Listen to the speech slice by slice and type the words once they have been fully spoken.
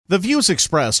The views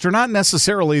expressed are not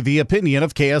necessarily the opinion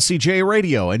of KSCJ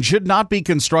Radio and should not be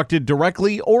construed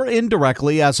directly or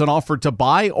indirectly as an offer to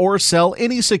buy or sell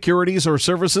any securities or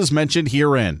services mentioned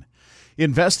herein.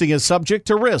 Investing is subject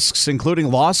to risks,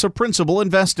 including loss of principal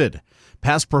invested.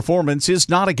 Past performance is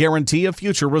not a guarantee of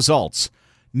future results.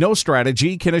 No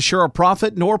strategy can assure a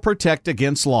profit nor protect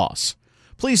against loss.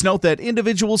 Please note that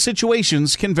individual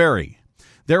situations can vary.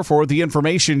 Therefore, the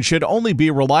information should only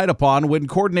be relied upon when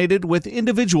coordinated with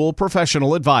individual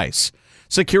professional advice.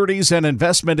 Securities and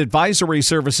investment advisory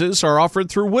services are offered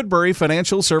through Woodbury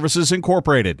Financial Services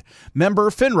Incorporated,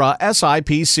 member FINRA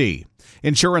SIPC.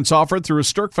 Insurance offered through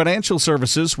Stirk Financial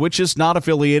Services, which is not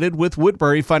affiliated with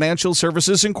Woodbury Financial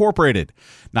Services Incorporated.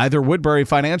 Neither Woodbury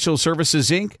Financial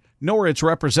Services, Inc., nor its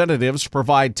representatives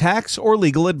provide tax or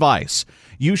legal advice.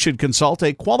 You should consult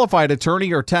a qualified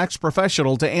attorney or tax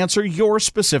professional to answer your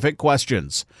specific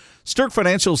questions. Stirk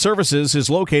Financial Services is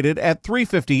located at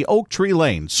 350 Oak Tree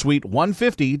Lane, Suite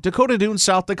 150, Dakota Dunes,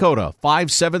 South Dakota,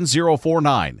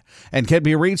 57049, and can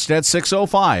be reached at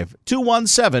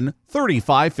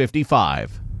 605-217-3555.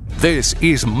 This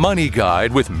is Money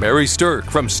Guide with Mary Stirk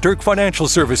from Stirk Financial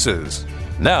Services.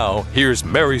 Now, here's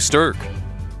Mary Stirk.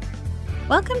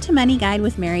 Welcome to Money Guide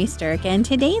with Mary Stirk, and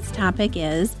today's topic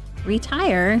is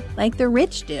retire like the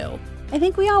rich do. I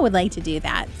think we all would like to do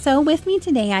that. So with me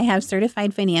today, I have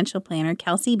certified financial planner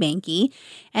Kelsey Banky.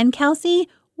 And Kelsey,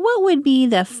 what would be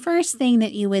the first thing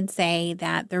that you would say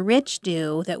that the rich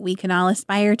do that we can all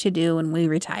aspire to do when we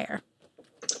retire?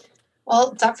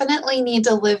 Well, definitely need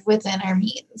to live within our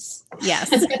means.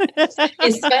 Yes.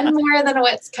 You spend more than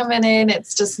what's coming in,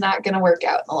 it's just not going to work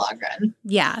out in the long run.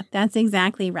 Yeah, that's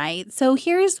exactly right. So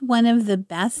here's one of the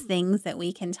best things that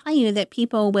we can tell you that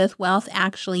people with wealth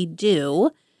actually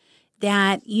do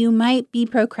that you might be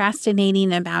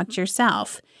procrastinating about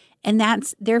yourself. And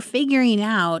that's they're figuring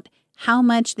out how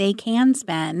much they can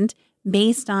spend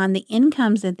based on the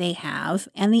incomes that they have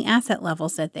and the asset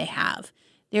levels that they have.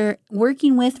 They're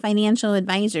working with financial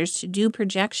advisors to do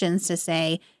projections to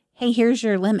say, hey, here's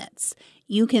your limits.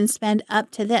 You can spend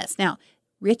up to this. Now,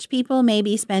 rich people may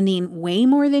be spending way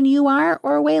more than you are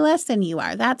or way less than you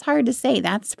are. That's hard to say.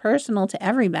 That's personal to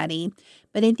everybody.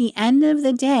 But at the end of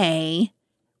the day,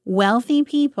 wealthy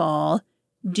people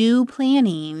do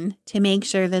planning to make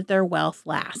sure that their wealth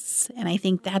lasts. And I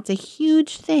think that's a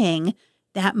huge thing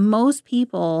that most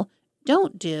people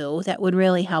don't do that would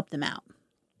really help them out.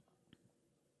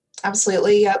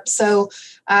 Absolutely. Yep. So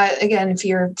again, if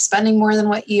you're spending more than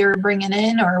what you're bringing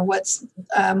in or what's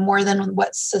more than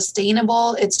what's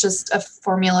sustainable, it's just a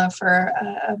formula for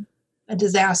a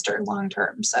disaster long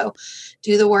term. So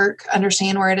do the work,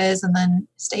 understand where it is, and then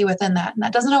stay within that. And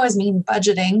that doesn't always mean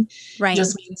budgeting. Right. It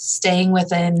just means staying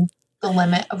within the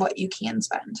limit of what you can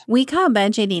spend. We call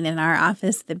budgeting in our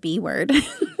office the B word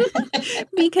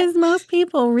because most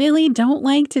people really don't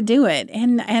like to do it.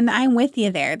 And I'm with you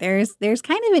there. There's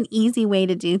kind of an easy way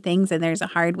to do things and there's a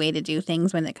hard way to do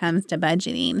things when it comes to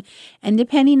budgeting. And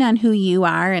depending on who you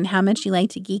are and how much you like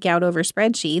to geek out over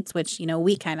spreadsheets, which,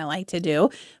 we kind of like to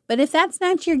do. But if that's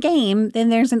not your game, then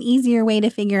there's an easier way to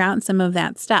figure out some of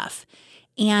that stuff.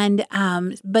 And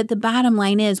but the bottom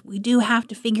line is we do have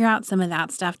to figure out some of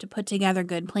that stuff to put together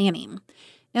good planning.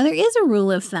 Now, there is a rule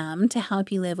of thumb to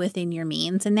help you live within your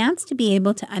means, and that's to be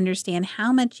able to understand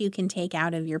how much you can take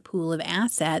out of your pool of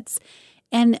assets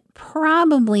and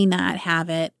probably not have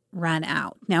it run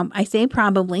out. Now, I say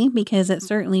probably because it's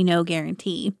certainly no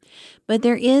guarantee, but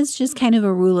there is just kind of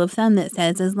a rule of thumb that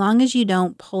says as long as you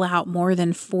don't pull out more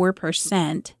than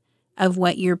 4% of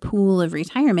what your pool of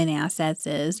retirement assets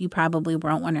is, you probably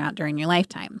won't run out during your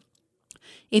lifetime.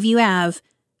 If you have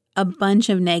a bunch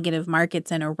of negative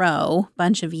markets in a row,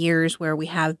 bunch of years where we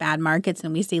have bad markets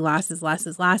and we see losses,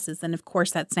 then of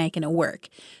course that's not going to work.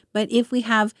 But if we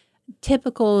have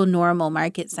typical normal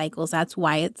market cycles, that's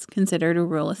why it's considered a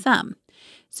rule of thumb.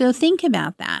 So think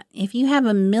about that. If you have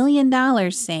 $1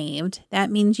 million saved,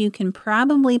 that means you can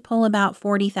probably pull about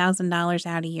 $40,000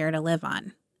 out a year to live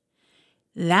on.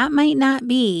 That might not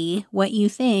be what you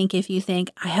think if you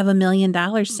think, I have $1 million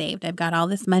saved. I've got all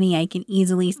this money I can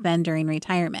easily spend during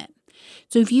retirement.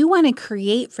 So if you want to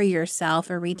create for yourself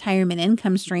a retirement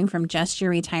income stream from just your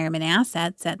retirement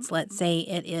assets, that's, let's say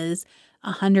it is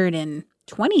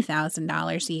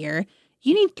 $120,000 a year,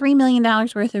 you need $3 million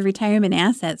worth of retirement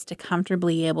assets to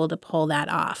comfortably be able to pull that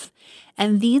off.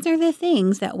 And these are the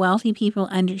things that wealthy people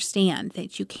understand,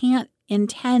 that you can't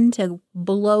intend to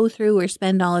blow through or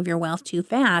spend all of your wealth too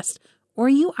fast, or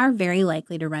you are very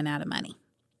likely to run out of money.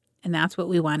 And that's what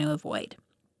we want to avoid.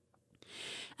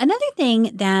 Another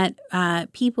thing that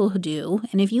people who do,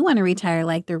 and if you want to retire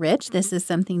like the rich, this is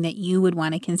something that you would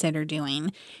want to consider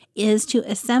doing, is to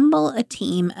assemble a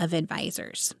team of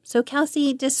advisors. So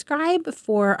Kelsey, describe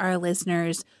for our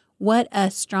listeners what a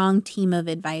strong team of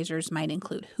advisors might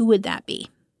include. Who would that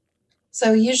be?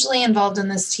 So usually involved in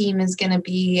this team is going to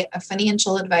be a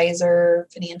financial advisor,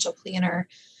 financial planner,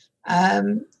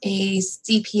 a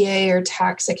CPA or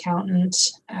tax accountant,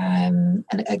 and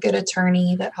a good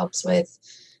attorney that helps with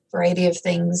a variety of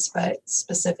things, but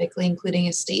specifically including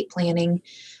estate planning.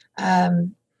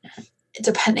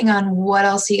 Depending on what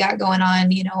else you got going on,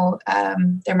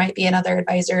 there might be another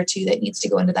advisor or two that needs to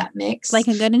go into that mix. Like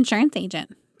a good insurance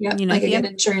agent. Yeah, like a good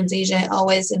insurance agent,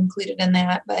 always included in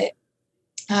that. But,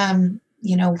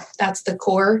 that's the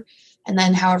core. And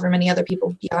then however many other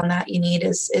people beyond that you need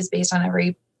is based on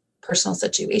every personal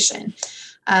situation.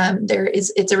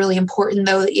 It's really important,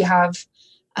 though, that you have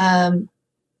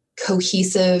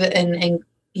cohesive and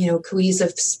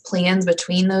cohesive plans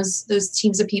between those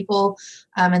teams of people,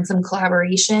 and some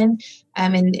collaboration.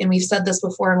 And we've said this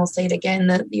before, and we'll say it again,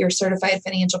 that your certified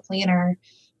financial planner,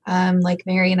 like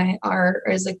Mary and I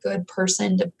is a good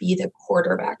person to be the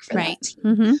quarterback for that team.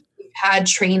 Mm-hmm. We've had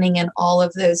training in all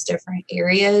of those different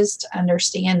areas to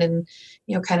understand and,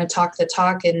 kind of talk the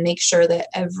talk and make sure that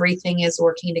everything is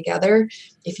working together.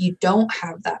 If you don't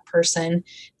have that person,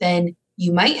 then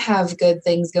you might have good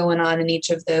things going on in each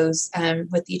of those,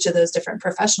 with each of those different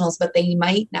professionals, but they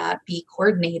might not be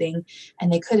coordinating,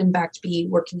 and they could in fact be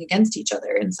working against each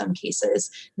other in some cases,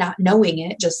 not knowing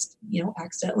it, just,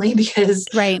 accidentally, because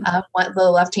what the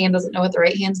left hand doesn't know what the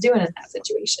right hand's doing in that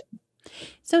situation.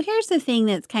 So here's the thing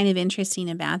that's kind of interesting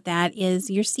about that is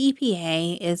your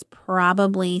CPA is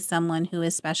probably someone who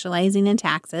is specializing in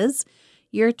taxes.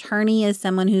 Your attorney is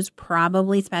someone who's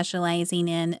probably specializing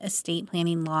in estate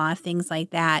planning law, things like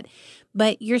that.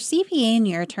 But your CPA and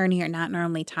your attorney are not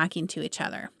normally talking to each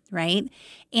other, right?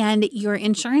 And your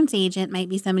insurance agent might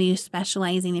be somebody who's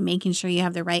specializing in making sure you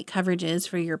have the right coverages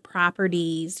for your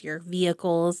properties, your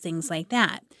vehicles, things like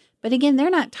that. But again, they're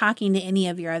not talking to any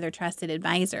of your other trusted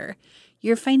advisor.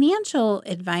 Your financial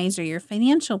advisor, your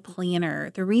financial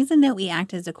planner, the reason that we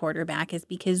act as a quarterback is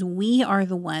because we are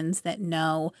the ones that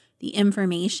know the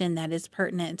information that is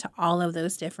pertinent to all of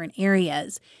those different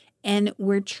areas. And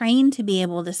we're trained to be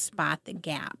able to spot the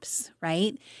gaps,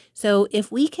 right? So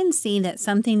if we can see that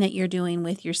something that you're doing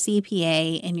with your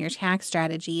CPA and your tax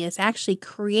strategy is actually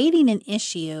creating an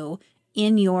issue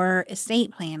in your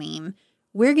estate planning,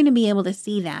 we're going to be able to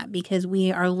see that because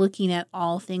we are looking at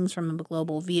all things from a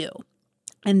global view.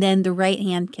 And then the right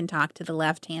hand can talk to the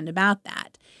left hand about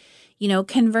that.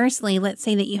 Conversely, let's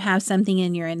say that you have something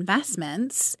in your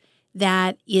investments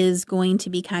that is going to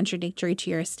be contradictory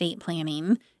to your estate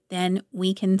planning, then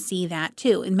we can see that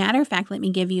too. And matter of fact, let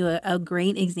me give you a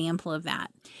great example of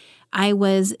that. I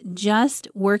was just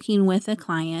working with a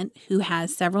client who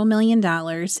has several $1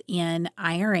 million in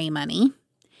IRA money,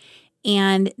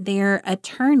 and their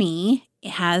attorney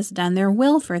has done their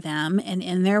will for them. And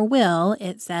in their will,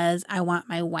 it says, I want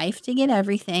my wife to get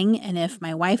everything. And if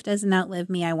my wife doesn't outlive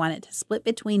me, I want it to split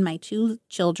between my 2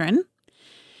 children.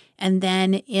 And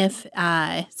then if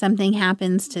something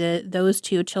happens to those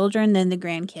 2 children, then the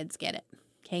grandkids get it.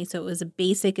 Okay, so it was a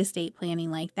basic estate planning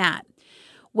like that.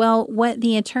 Well, what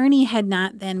the attorney had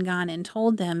not then gone and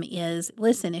told them is,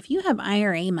 listen, if you have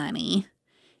IRA money,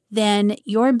 then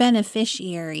your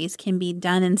beneficiaries can be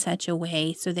done in such a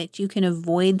way so that you can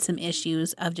avoid some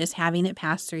issues of just having it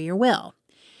pass through your will.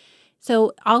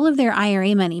 So all of their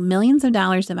IRA money, millions of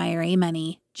dollars of IRA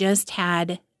money, just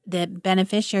had the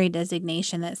beneficiary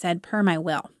designation that said, per my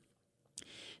will.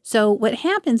 So what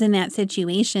happens in that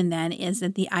situation then is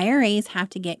that the IRAs have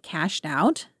to get cashed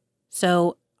out.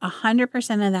 So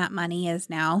 100% of that money is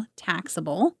now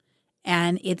taxable.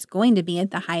 And it's going to be at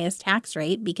the highest tax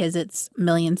rate because it's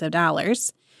millions of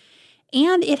dollars.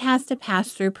 And it has to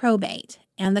pass through probate.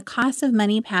 And the cost of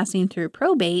money passing through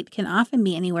probate can often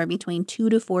be anywhere between 2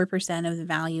 to 4% of the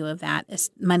value of that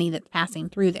money that's passing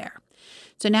through there.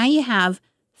 So now you have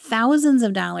thousands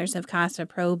of dollars of cost of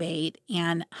probate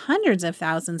and hundreds of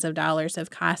thousands of dollars of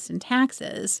costs and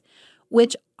taxes,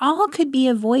 which all could be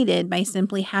avoided by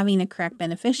simply having a correct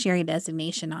beneficiary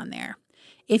designation on there.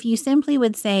 If you simply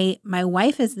would say, my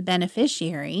wife is the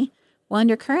beneficiary, well,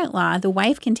 under current law, the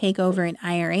wife can take over an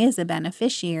IRA as a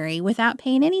beneficiary without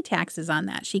paying any taxes on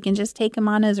that. She can just take them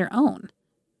on as her own,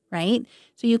 right?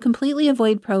 So you completely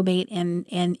avoid probate and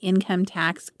income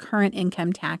tax, current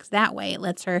income tax that way. It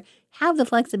lets her have the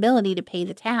flexibility to pay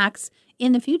the tax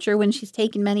in the future when she's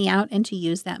taking money out and to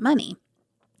use that money.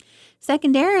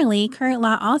 Secondarily, current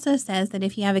law also says that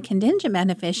if you have a contingent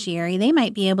beneficiary, they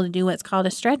might be able to do what's called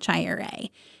a stretch IRA.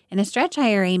 And a stretch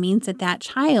IRA means that that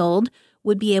child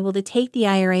would be able to take the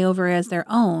IRA over as their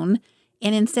own.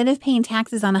 And instead of paying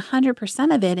taxes on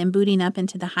 100% of it and booting up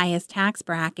into the highest tax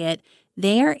bracket,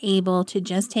 they are able to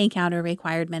just take out a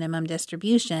required minimum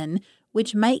distribution,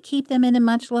 which might keep them in a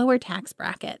much lower tax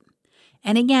bracket.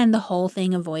 And again, the whole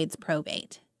thing avoids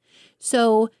probate.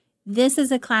 So this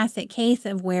is a classic case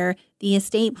of where the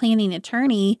estate planning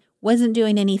attorney wasn't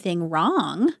doing anything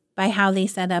wrong by how they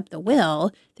set up the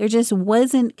will. There just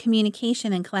wasn't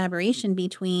communication and collaboration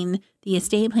between the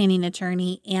estate planning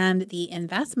attorney and the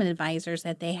investment advisors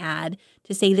that they had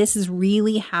to say this is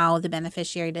really how the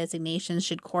beneficiary designations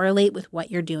should correlate with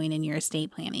what you're doing in your estate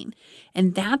planning.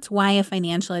 And that's why a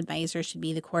financial advisor should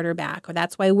be the quarterback, or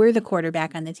that's why we're the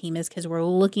quarterback on the team, is because we're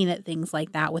looking at things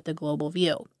like that with the global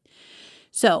view.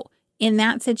 So in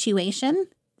that situation,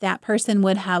 that person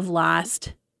would have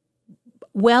lost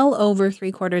well over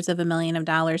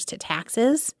 $750,000 to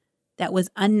taxes. That was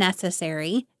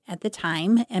unnecessary at the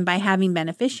time. And by having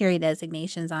beneficiary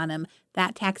designations on them,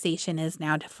 that taxation is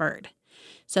now deferred.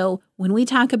 So when we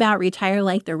talk about retire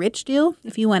like the rich do,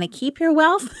 if you want to keep your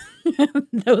wealth,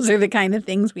 those are the kind of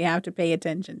things we have to pay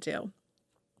attention to.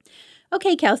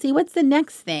 Okay, Kelsey, what's the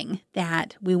next thing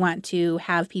that we want to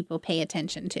have people pay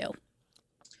attention to?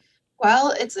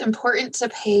 Well, it's important to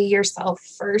pay yourself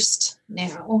first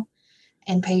now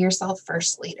and pay yourself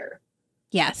first later.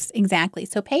 Yes, exactly.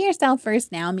 So pay yourself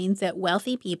first now means that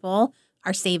wealthy people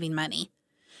are saving money,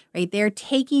 right? They're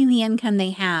taking the income they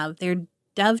have. They're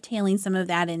dovetailing some of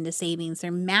that into savings.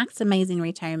 They're maximizing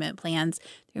retirement plans.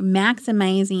 They're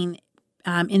maximizing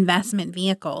investment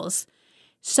vehicles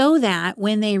so that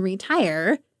when they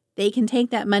retire, they can take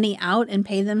that money out and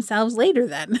pay themselves later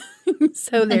then.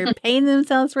 So they're paying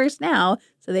themselves first now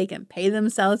so they can pay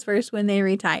themselves first when they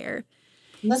retire.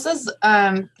 This is,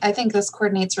 I think this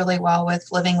coordinates really well with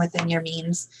living within your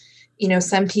means. You know,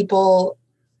 some people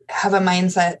have a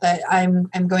mindset that I'm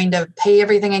going to pay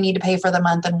everything I need to pay for the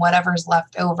month, and whatever's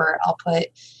left over, I'll put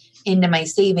into my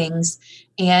savings.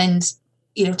 And,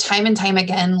 you know, time and time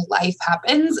again, life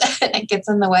happens and it gets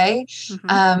in the way.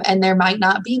 Mm-hmm. And there might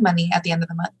not be money at the end of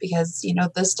the month because, you know,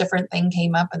 this different thing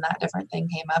came up and that different thing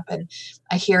came up. And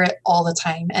I hear it all the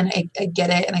time, and I get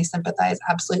it and I sympathize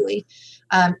absolutely.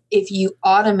 If you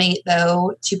automate,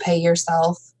 though, to pay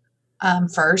yourself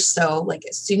first, so like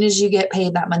as soon as you get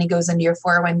paid, that money goes into your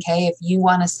 401k. If you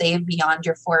want to save beyond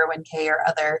your 401k or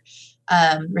other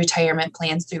retirement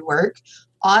plans through work,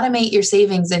 automate your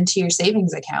savings into your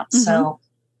savings account. Mm-hmm. So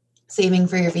saving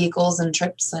for your vehicles and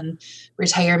trips and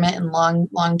retirement and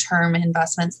long-term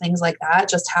investments, things like that,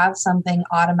 just have something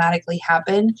automatically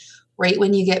happen right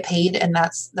when you get paid. And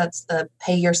that's the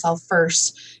pay yourself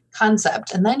first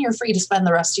concept. And then you're free to spend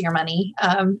the rest of your money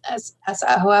as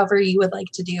however you would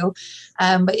like to do.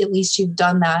 But at least you've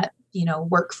done that, you know,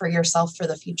 work for yourself for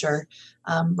the future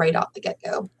right off the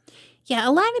get-go. Yeah,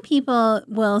 a lot of people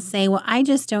will say, well, I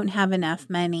just don't have enough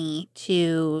money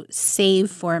to save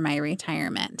for my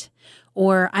retirement.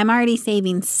 Or I'm already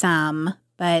saving some,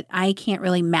 but I can't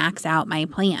really max out my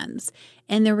plans.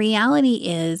 And the reality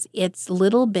is it's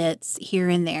little bits here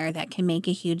and there that can make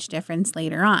a huge difference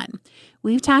later on.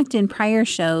 We've talked in prior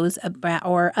shows about,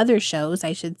 or other shows,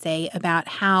 I should say, about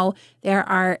how there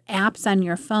are apps on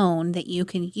your phone that you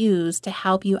can use to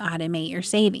help you automate your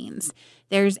savings.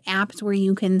 There's apps where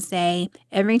you can say,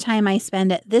 every time I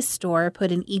spend at this store,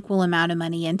 put an equal amount of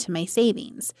money into my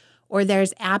savings. Or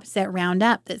there's apps that round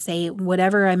up that say,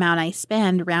 whatever amount I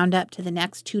spend, round up to the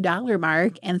next $2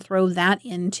 mark and throw that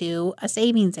into a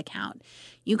savings account.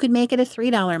 You could make it a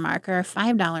 $3 mark or a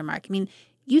 $5 mark. I mean,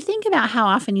 you think about how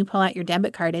often you pull out your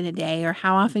debit card in a day or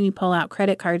how often you pull out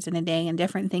credit cards in a day and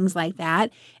different things like that.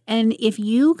 And if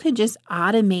you could just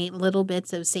automate little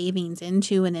bits of savings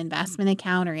into an investment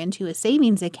account or into a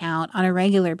savings account on a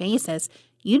regular basis,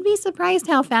 you'd be surprised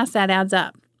how fast that adds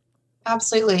up.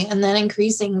 Absolutely. And then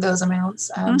increasing those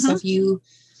amounts. So if you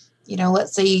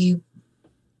let's say you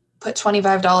put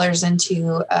 $25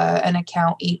 into an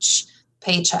account each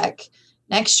paycheck,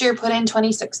 next year put in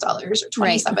 $26 or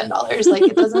 $27. Right. Like,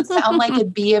 it doesn't sound like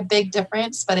it'd be a big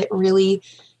difference, but it really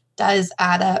does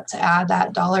add up to add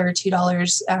that $1 or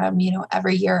 $2,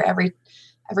 every year,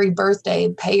 every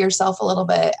birthday. Pay yourself a little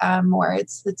bit more.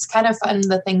 It's kind of fun,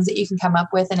 the things that you can come up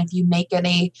with. And if you make it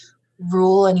a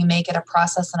rule and you make it a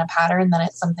process and a pattern, then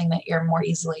it's something that you're more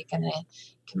easily going to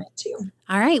commit to.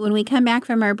 All right. When we come back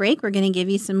from our break, we're going to give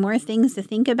you some more things to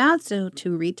think about. So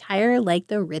to retire like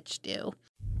the rich do.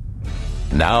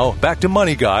 Now back to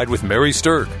Money Guide with Mary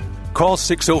Stirk. Call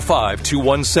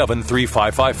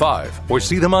 605-217-3555 or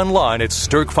see them online at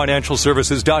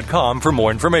StirkFinancialServices.com for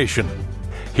more information.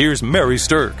 Here's Mary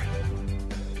Stirk.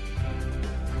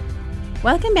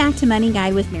 Welcome back to Money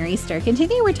Guide with Mary Stirk, and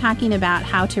today we're talking about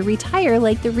how to retire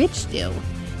like the rich do.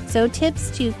 So tips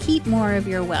to keep more of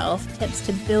your wealth, tips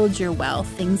to build your wealth,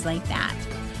 things like that.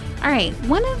 All right,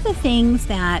 one of the things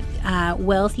that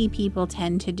wealthy people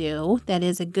tend to do that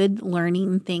is a good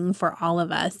learning thing for all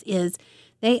of us is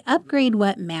they upgrade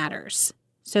what matters.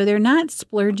 So they're not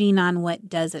splurging on what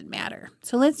doesn't matter.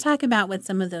 So let's talk about what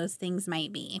some of those things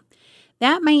might be.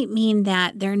 That might mean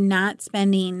that they're not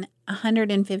spending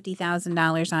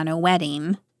 $150,000 on a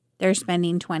wedding. They're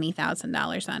spending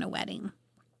 $20,000 on a wedding,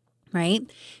 right?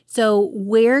 So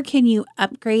where can you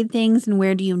upgrade things and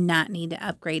where do you not need to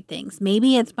upgrade things?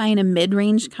 Maybe it's buying a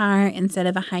mid-range car instead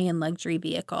of a high-end luxury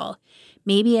vehicle.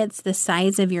 Maybe it's the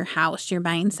size of your house. You're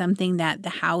buying something that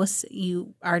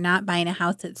you are not buying a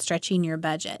house that's stretching your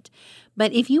budget.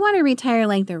 But if you want to retire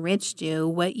like the rich do,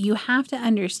 what you have to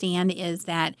understand is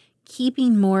that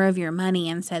keeping more of your money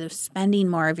instead of spending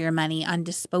more of your money on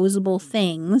disposable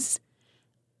things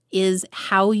is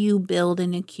how you build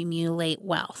and accumulate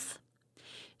wealth.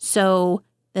 So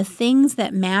the things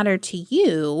that matter to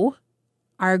you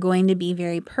are going to be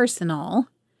very personal,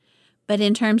 but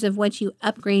in terms of what you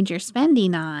upgrade your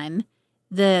spending on,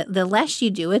 the less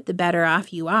you do it, the better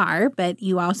off you are, but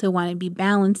you also want to be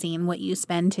balancing what you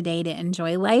spend today to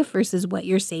enjoy life versus what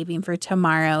you're saving for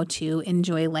tomorrow to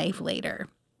enjoy life later.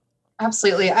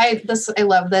 Absolutely. I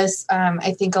love this.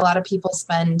 I think a lot of people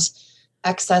spend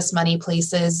excess money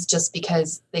places just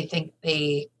because they think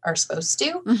they are supposed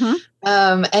to.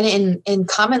 Mm-hmm. And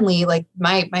commonly, like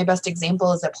my best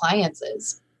example is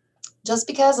appliances. Just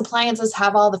because appliances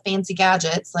have all the fancy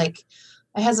gadgets, like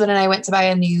my husband and I went to buy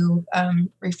a new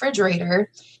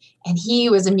refrigerator, and he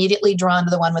was immediately drawn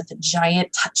to the one with the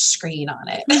giant touch screen on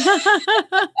it.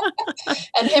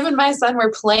 And him and my son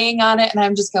were playing on it, and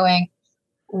I'm just going,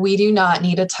 we do not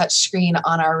need a touch screen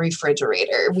on our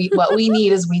refrigerator. What we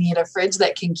need is a fridge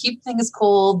that can keep things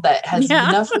cold, that has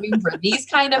enough room for these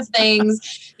kind of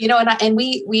things, and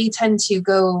we tend to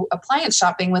go appliance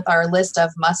shopping with our list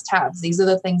of must-haves. These are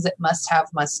the things that must have,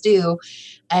 must do.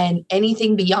 And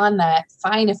anything beyond that,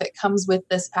 fine. If it comes with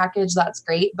this package, that's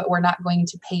great, but we're not going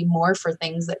to pay more for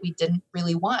things that we didn't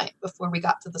really want before we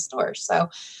got to the store. So,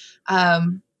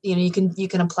 you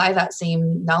can apply that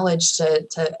same knowledge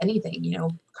to anything,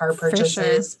 car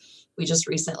purchases. Sure. We just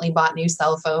recently bought new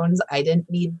cell phones. I didn't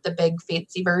need the big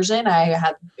fancy version. I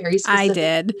had very specific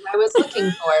things I was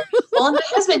looking for. Well, and my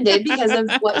husband did because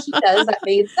of what he does. That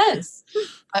made sense.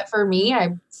 But for me,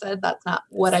 I said that's not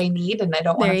what I need, and I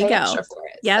don't want to pay extra for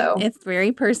it. Yeah, so. It's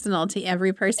very personal to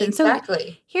every person.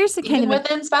 Exactly. So here's the kind Even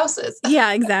within spouses.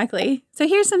 Yeah, exactly. So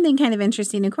here's something kind of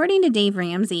interesting. According to Dave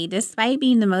Ramsey, despite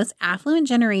being the most affluent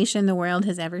generation the world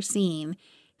has ever seen,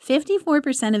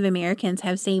 54% of Americans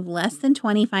have saved less than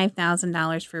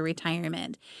 $25,000 for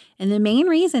retirement. And the main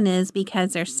reason is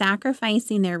because they're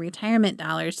sacrificing their retirement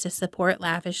dollars to support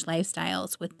lavish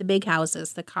lifestyles with the big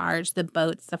houses, the cars, the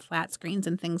boats, the flat screens,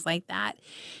 and things like that.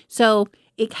 So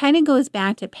it kind of goes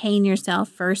back to paying yourself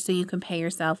first so you can pay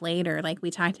yourself later, like we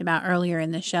talked about earlier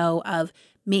in the show, of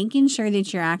making sure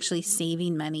that you're actually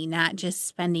saving money, not just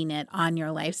spending it on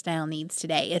your lifestyle needs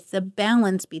today. It's the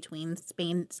balance between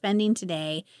spending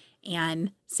today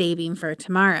and saving for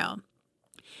tomorrow.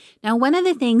 Now, one of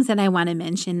the things that I want to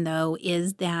mention, though,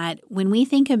 is that when we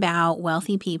think about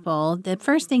wealthy people, the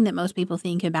first thing that most people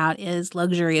think about is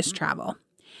luxurious travel.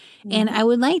 And I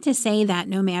would like to say that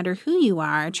no matter who you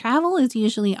are, travel is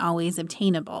usually always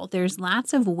obtainable. There's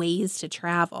lots of ways to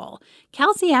travel.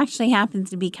 Kelsey actually happens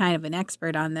to be kind of an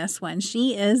expert on this one.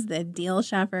 She is the deal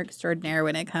shopper extraordinaire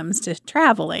when it comes to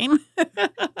traveling.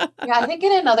 Yeah, I think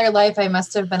in another life I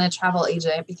must have been a travel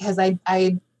agent because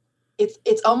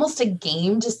it's almost a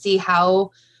game to see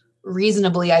how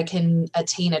reasonably I can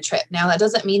attain a trip. Now that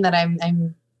doesn't mean that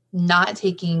I'm not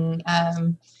taking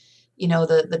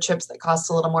the trips that cost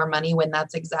a little more money when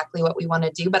that's exactly what we want to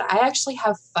do. But I actually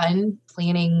have fun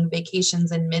planning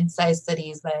vacations in mid-sized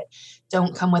cities that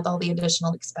don't come with all the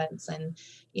additional expense and,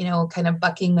 kind of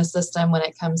bucking the system when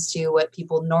it comes to what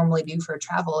people normally do for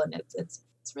travel. And it's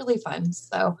really fun.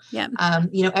 So,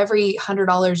 every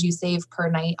 $100 you save per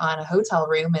night on a hotel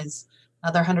room is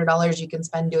another $100 you can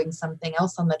spend doing something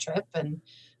else on the trip. And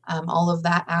all of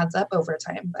that adds up over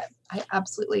time. But I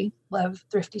absolutely love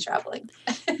thrifty traveling.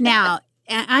 Now,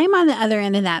 I'm on the other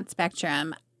end of that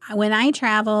spectrum. When I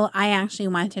travel, I actually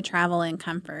want to travel in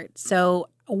comfort. So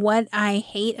what I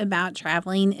hate about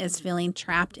traveling is feeling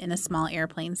trapped in a small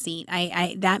airplane seat.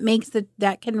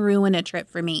 That can ruin a trip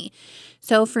for me.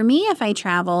 So for me, if I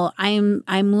travel, I'm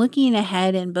looking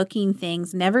ahead and booking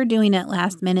things, never doing it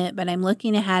last minute, but I'm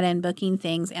looking ahead and booking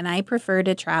things, and I prefer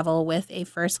to travel with a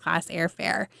first class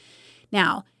airfare.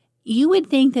 Now, you would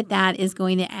think that that is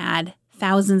going to add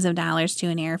thousands of dollars to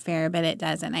an airfare, but it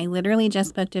doesn't. I literally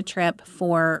just booked a trip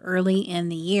for early in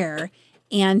the year,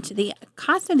 and the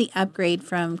cost of the upgrade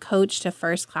from coach to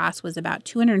first class was about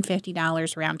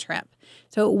 $250 round trip.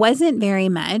 So it wasn't very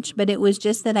much, but it was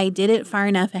just that I did it far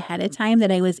enough ahead of time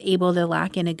that I was able to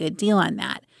lock in a good deal on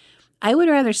that. I would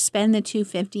rather spend the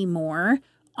 $250 more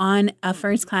on a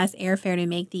first class airfare to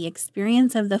make the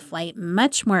experience of the flight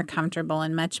much more comfortable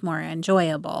and much more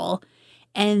enjoyable,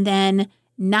 and then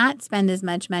not spend as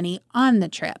much money on the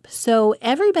trip. So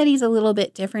everybody's a little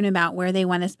bit different about where they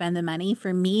want to spend the money.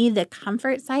 For me, the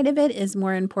comfort side of it is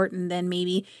more important than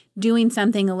maybe doing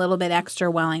something a little bit extra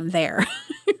while I'm there.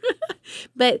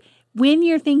 But when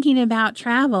you're thinking about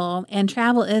travel, and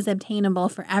travel is obtainable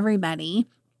for everybody,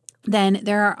 then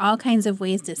there are all kinds of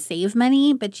ways to save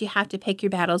money, but you have to pick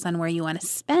your battles on where you want to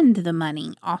spend the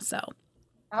money also.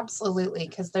 Absolutely,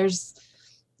 because there's,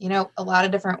 a lot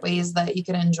of different ways that you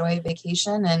can enjoy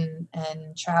vacation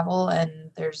and travel.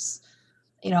 And there's,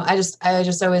 I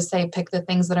just always say pick the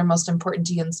things that are most important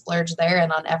to you and splurge there.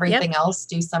 And on everything else,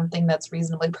 do something that's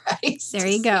reasonably priced. There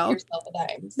you go. Yourself a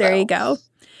dime, so. There you go.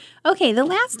 Okay, the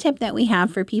last tip that we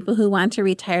have for people who want to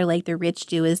retire like the rich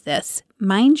do is this: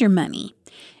 mind your money.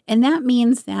 And that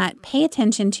means that pay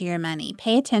attention to your money,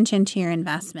 pay attention to your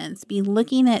investments, be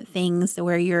looking at things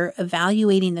where you're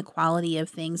evaluating the quality of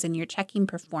things and you're checking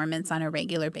performance on a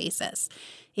regular basis.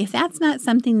 If that's not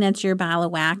something that's your ball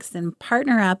of wax, then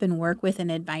partner up and work with an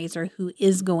advisor who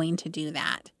is going to do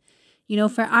that.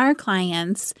 For our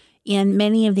clients, in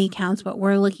many of the accounts, what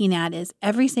we're looking at is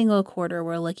every single quarter,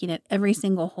 we're looking at every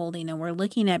single holding, and we're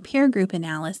looking at peer group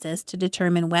analysis to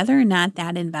determine whether or not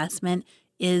that investment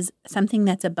is something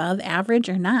that's above average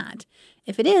or not.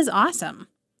 If it is, awesome.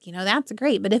 That's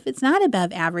great. But if it's not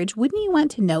above average, wouldn't you want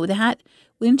to know that?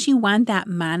 Wouldn't you want that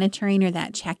monitoring or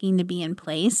that checking to be in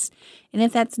place? And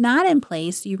if that's not in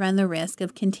place, you run the risk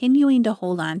of continuing to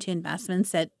hold on to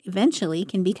investments that eventually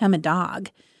can become a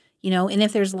dog. And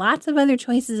if there's lots of other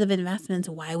choices of investments,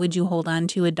 why would you hold on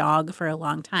to a dog for a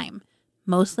long time?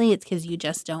 Mostly it's because you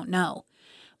just don't know.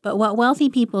 But what wealthy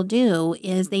people do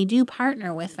is they do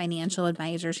partner with financial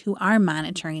advisors who are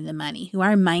monitoring the money, who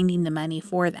are minding the money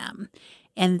for them.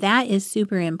 And that is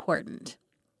super important.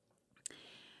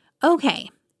 Okay,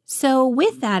 so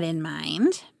with that in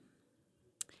mind,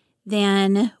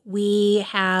 then we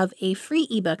have a free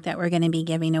ebook that we're going to be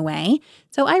giving away.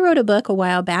 So I wrote a book a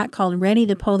while back called Ready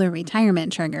to Pull the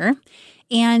Retirement Trigger.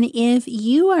 And if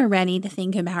you are ready to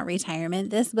think about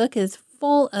retirement, this book is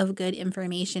full of good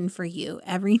information for you.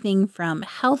 Everything from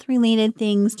health-related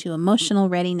things to emotional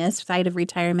readiness side of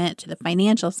retirement to the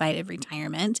financial side of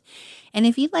retirement. And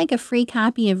if you'd like a free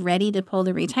copy of Ready to Pull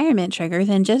the Retirement Trigger,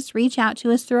 then just reach out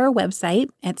to us through our website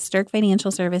at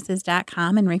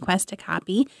stirkfinancialservices.com and request a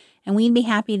copy. And we'd be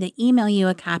happy to email you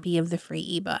a copy of the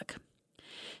free ebook.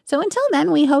 So until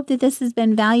then, we hope that this has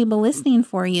been valuable listening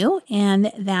for you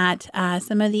and that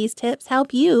some of these tips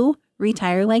help you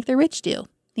retire like the rich do.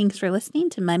 Thanks for listening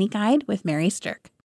to Money Guide with Mary Stirk.